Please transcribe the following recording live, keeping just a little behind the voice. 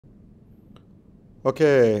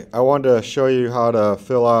Okay, I wanted to show you how to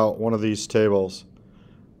fill out one of these tables.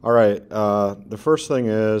 All right, the first thing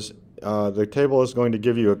is the table is going to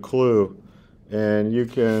give you a clue, and you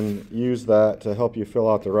can use that to help you fill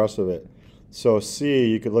out the rest of it. So C,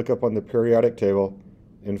 you could look up on the periodic table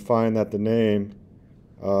and find that the name,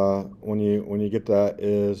 when you get that,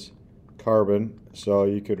 is carbon. So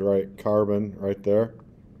you could write carbon right there.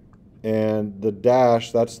 And the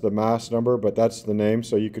dash, that's the mass number, but that's the name,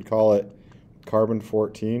 so you could call it carbon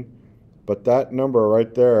 14. But that number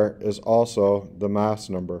right there is also the mass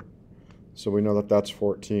number. So we know that that's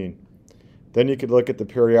 14. Then you could look at the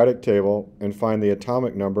periodic table and find the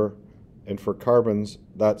atomic number, and for carbons,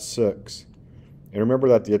 that's 6. And remember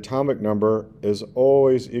that the atomic number is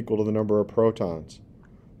always equal to the number of protons.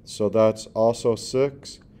 So that's also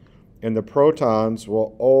 6. And the protons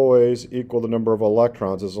will always equal the number of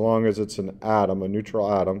electrons as long as it's an atom, a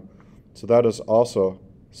neutral atom. So that is also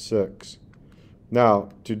 6. Now,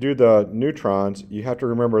 to do the neutrons, you have to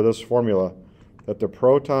remember this formula, that the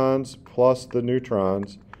protons plus the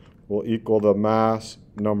neutrons will equal the mass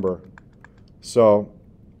number. So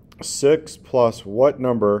 6 plus what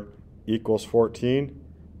number equals 14?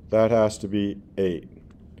 That has to be 8.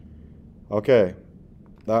 Okay,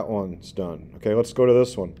 that one's done. Okay, let's go to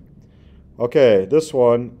this one. Okay, this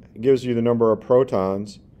one gives you the number of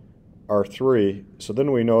protons are 3, so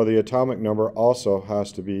then we know the atomic number also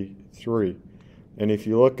has to be 3. And if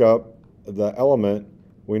you look up the element,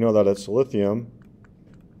 we know that it's lithium.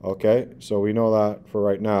 Okay, so we know that for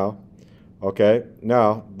right now. Okay,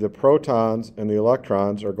 now the protons and the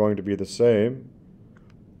electrons are going to be the same,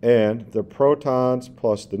 and the protons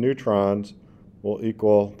plus the neutrons will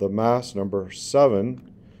equal the mass number 7.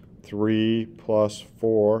 3 plus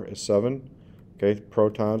 4 is 7. Okay,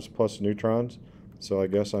 protons plus neutrons. So I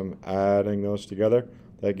guess I'm adding those together.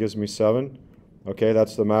 That gives me 7. Okay,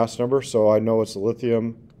 that's the mass number, so I know it's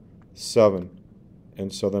lithium 7.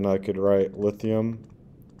 And so then I could write lithium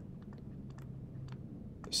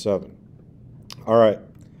 7. All right,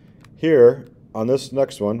 here on this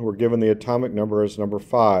next one, we're given the atomic number as number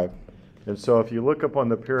 5. And so if you look up on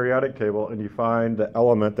the periodic table and you find the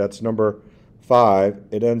element that's number 5,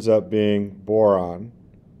 it ends up being boron.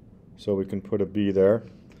 So we can put a B there.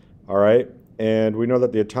 All right, and we know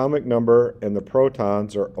that the atomic number and the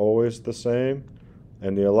protons are always the same,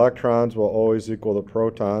 and the electrons will always equal the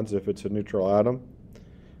protons if it's a neutral atom.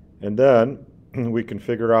 And then we can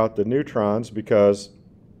figure out the neutrons because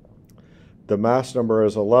the mass number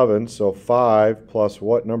is 11, so 5 plus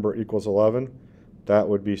what number equals 11? That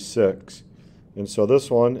would be 6. And so this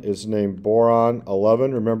one is named boron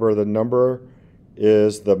 11. Remember, the number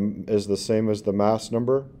is the same as the mass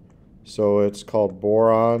number, so it's called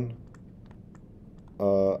boron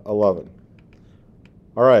 11.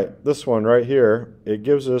 All right, this one right here, it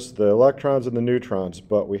gives us the electrons and the neutrons,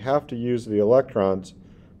 but we have to use the electrons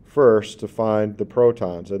first to find the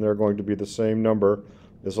protons, and they're going to be the same number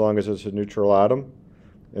as long as it's a neutral atom.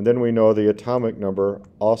 And then we know the atomic number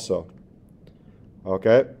also.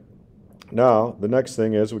 Okay, now the next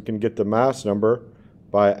thing is we can get the mass number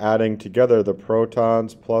by adding together the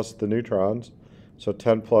protons plus the neutrons. So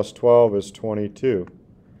 10 plus 12 is 22.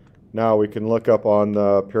 Now we can look up on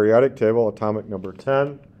the periodic table atomic number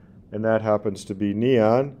 10, and that happens to be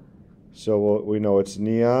neon. So we know it's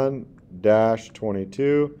neon dash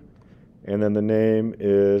 22, and then the name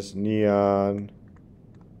is neon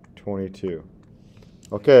 22.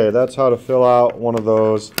 Okay, that's how to fill out one of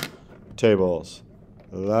those tables.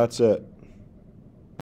 That's it.